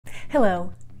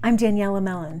Hello, I'm Daniela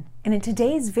Mellen, and in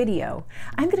today's video,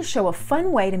 I'm going to show a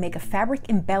fun way to make a fabric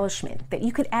embellishment that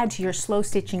you could add to your slow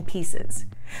stitching pieces.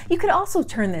 You could also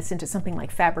turn this into something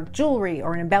like fabric jewelry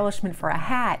or an embellishment for a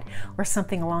hat or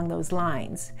something along those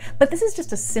lines. But this is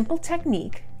just a simple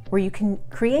technique where you can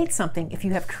create something if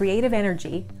you have creative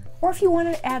energy or if you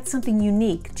want to add something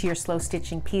unique to your slow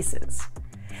stitching pieces.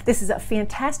 This is a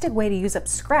fantastic way to use up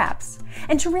scraps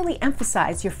and to really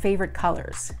emphasize your favorite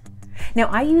colors. Now,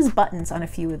 I use buttons on a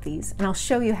few of these, and I'll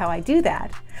show you how I do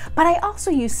that, but I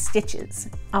also use stitches.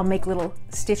 I'll make little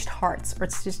stitched hearts or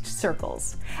stitched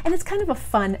circles, and it's kind of a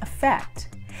fun effect.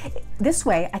 This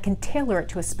way, I can tailor it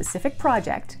to a specific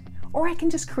project, or I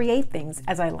can just create things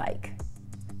as I like.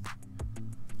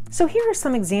 So here are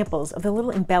some examples of the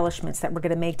little embellishments that we're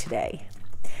going to make today.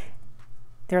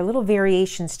 There are little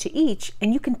variations to each,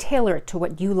 and you can tailor it to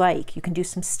what you like. You can do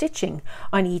some stitching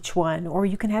on each one, or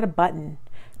you can add a button.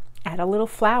 Add a little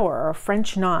flower or a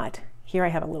French knot. Here I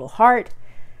have a little heart.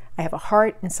 I have a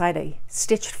heart inside a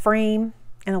stitched frame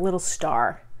and a little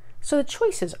star. So the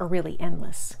choices are really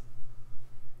endless.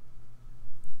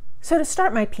 So to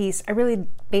start my piece, I really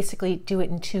basically do it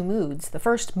in two moods. The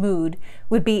first mood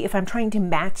would be if I'm trying to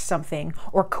match something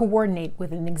or coordinate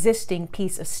with an existing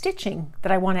piece of stitching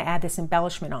that I want to add this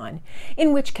embellishment on,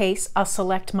 in which case I'll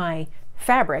select my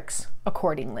fabrics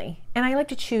accordingly. And I like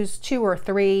to choose 2 or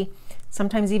 3,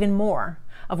 sometimes even more,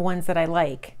 of ones that I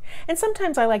like. And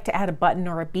sometimes I like to add a button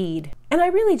or a bead. And I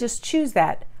really just choose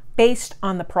that based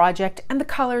on the project and the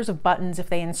colors of buttons if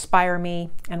they inspire me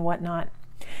and whatnot.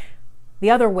 The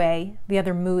other way, the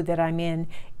other mood that I'm in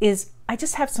is I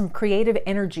just have some creative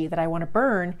energy that I want to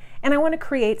burn, and I want to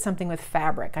create something with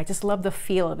fabric. I just love the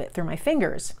feel of it through my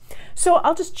fingers. So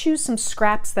I'll just choose some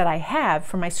scraps that I have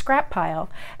from my scrap pile,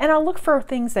 and I'll look for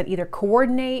things that either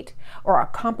coordinate or are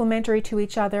complementary to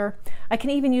each other. I can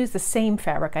even use the same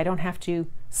fabric. I don't have to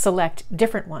select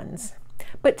different ones.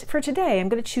 But for today, I'm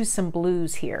going to choose some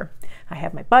blues here. I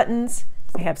have my buttons,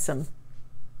 I have some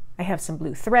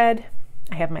blue thread,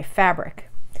 I have my fabric.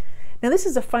 Now this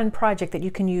is a fun project that you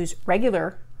can use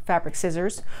regular fabric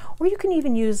scissors, or you can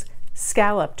even use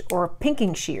scalloped or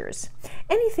pinking shears.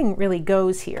 Anything really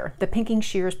goes here. The pinking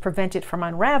shears prevent it from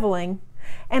unraveling,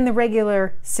 and the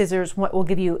regular scissors will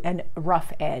give you a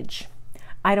rough edge.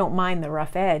 I don't mind the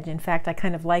rough edge. In fact, I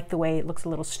kind of like the way it looks a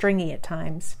little stringy at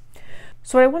times.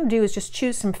 So what I want to do is just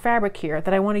choose some fabric here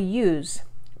that I want to use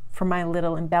for my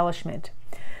little embellishment.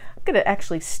 I'm going to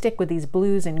actually stick with these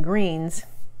blues and greens.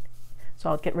 So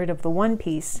I'll get rid of the one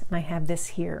piece, and I have this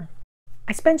here.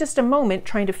 I spend just a moment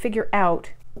trying to figure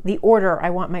out the order I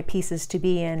want my pieces to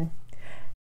be in.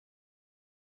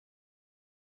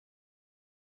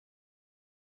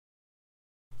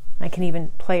 I can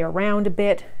even play around a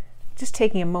bit, just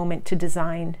taking a moment to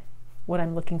design what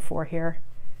I'm looking for here.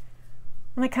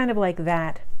 And I kind of like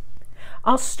that.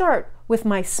 I'll start with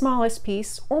my smallest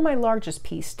piece or my largest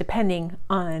piece, depending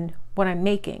on what I'm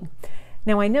making.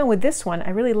 Now I know with this one,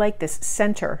 I really like this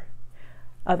center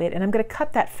of it, and I'm going to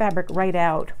cut that fabric right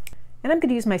out. And I'm going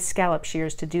to use my scallop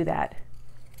shears to do that.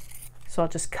 So I'll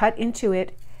just cut into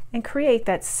it and create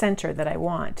that center that I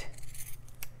want.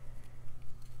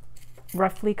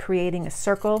 Roughly creating a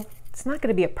circle. It's not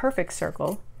going to be a perfect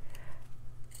circle,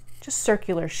 just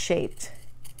circular shaped.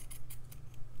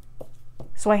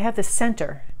 So I have the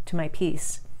center to my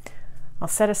piece. I'll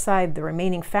set aside the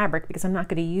remaining fabric because I'm not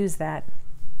going to use that.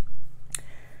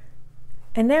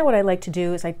 And now what I like to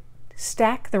do is I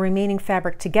stack the remaining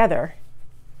fabric together,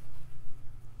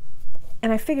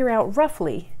 and I figure out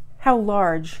roughly how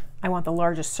large I want the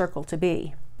largest circle to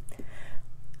be.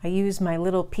 I use my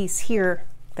little piece here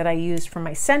that I used for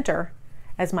my center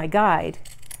as my guide,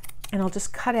 and I'll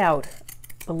just cut out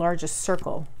the largest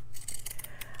circle.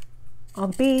 I'll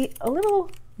be a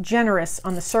little generous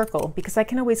on the circle because I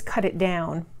can always cut it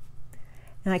down,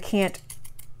 and I can't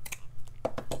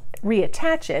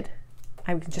reattach it.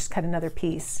 I would just cut another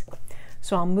piece.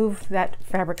 So I'll move that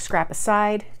fabric scrap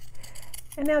aside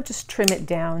and now just trim it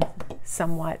down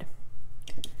somewhat.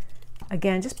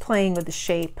 Again, just playing with the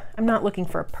shape. I'm not looking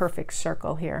for a perfect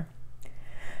circle here.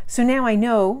 So now I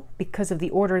know, because of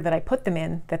the order that I put them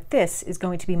in, that this is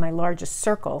going to be my largest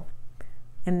circle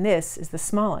and this is the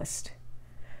smallest.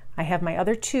 I have my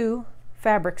other 2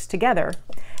 fabrics together,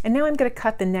 and now I'm going to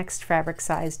cut the next fabric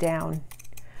size down.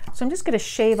 So I'm just going to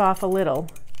shave off a little,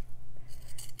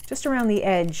 just around the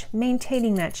edge,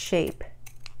 maintaining that shape.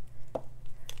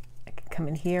 I can come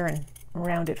in here and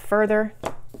round it further.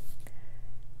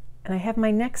 And I have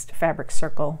my next fabric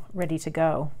circle ready to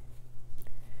go.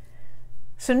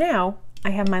 So now I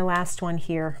have my last one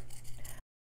here.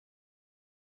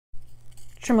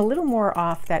 Trim a little more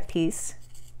off that piece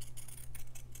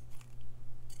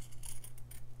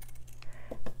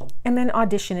and then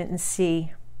audition it and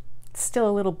see. It's still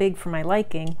a little big for my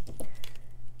liking,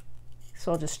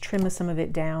 so I'll just trim some of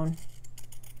it down.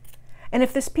 And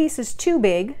if this piece is too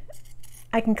big,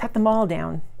 I can cut them all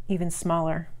down even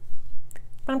smaller.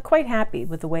 But I'm quite happy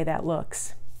with the way that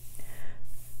looks.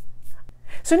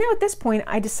 So now at this point,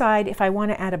 I decide if I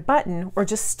want to add a button or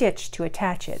just stitch to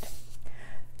attach it.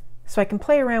 So I can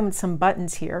play around with some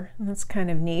buttons here, and that's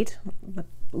kind of neat.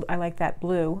 I like that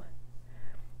blue.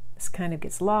 This kind of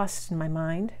gets lost in my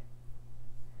mind.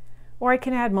 Or I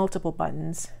can add multiple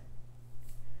buttons.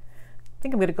 I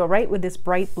think I'm going to go right with this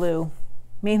bright blue,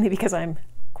 mainly because I'm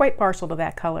quite partial to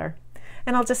that color.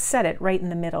 And I'll just set it right in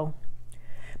the middle.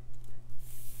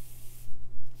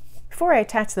 Before I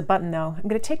attach the button though, I'm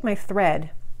going to take my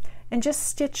thread and just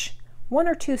stitch 1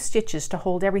 or 2 stitches to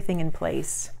hold everything in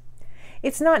place.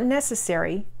 It's not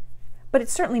necessary, but it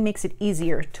certainly makes it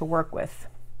easier to work with.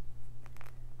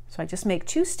 So I just make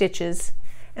 2 stitches,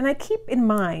 and I keep in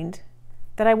mind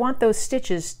that I want those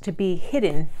stitches to be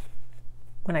hidden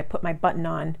when I put my button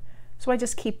on, so I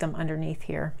just keep them underneath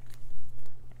here.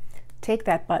 Take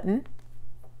that button,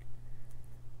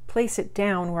 place it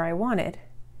down where I want it,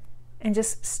 and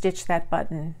just stitch that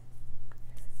button.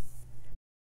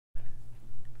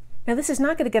 Now this is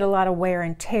not going to get a lot of wear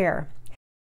and tear.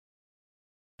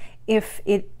 If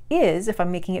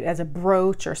I'm making it as a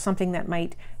brooch or something that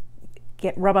might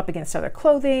rub up against other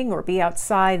clothing or be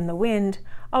outside in the wind,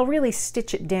 I'll really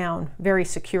stitch it down very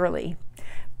securely.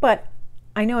 But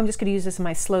I know I'm just going to use this in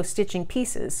my slow stitching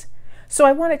pieces, so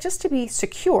I want it just to be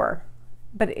secure,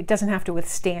 but it doesn't have to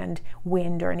withstand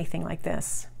wind or anything like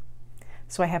this.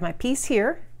 So I have my piece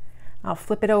here. I'll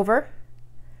flip it over,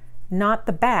 knot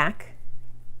the back,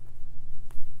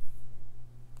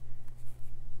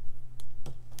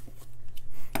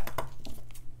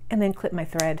 and then clip my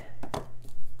thread.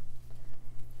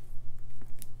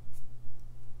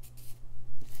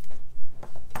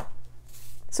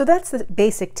 So that's the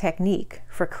basic technique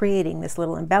for creating this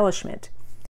little embellishment.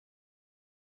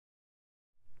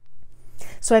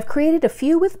 So I've created a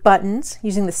few with buttons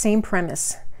using the same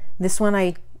premise. This one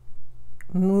I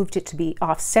moved it to be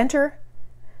off center.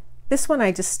 This one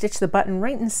I just stitched the button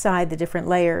right inside the different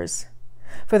layers.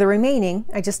 For the remaining,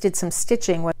 I just did some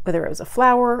stitching, whether it was a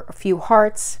flower, a few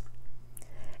hearts.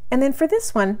 And then for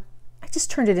this one, I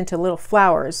just turned it into little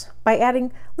flowers by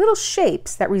adding little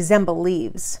shapes that resemble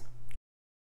leaves.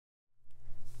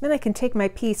 Then I can take my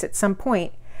piece at some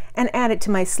point and add it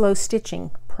to my slow stitching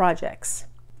projects.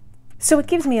 So it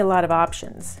gives me a lot of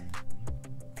options.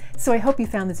 So I hope you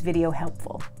found this video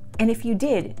helpful. And if you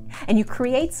did, and you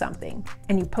create something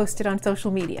and you post it on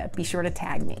social media, be sure to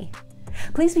tag me.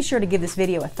 Please be sure to give this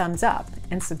video a thumbs up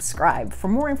and subscribe for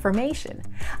more information.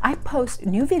 I post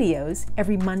new videos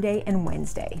every Monday and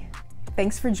Wednesday.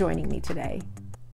 Thanks for joining me today.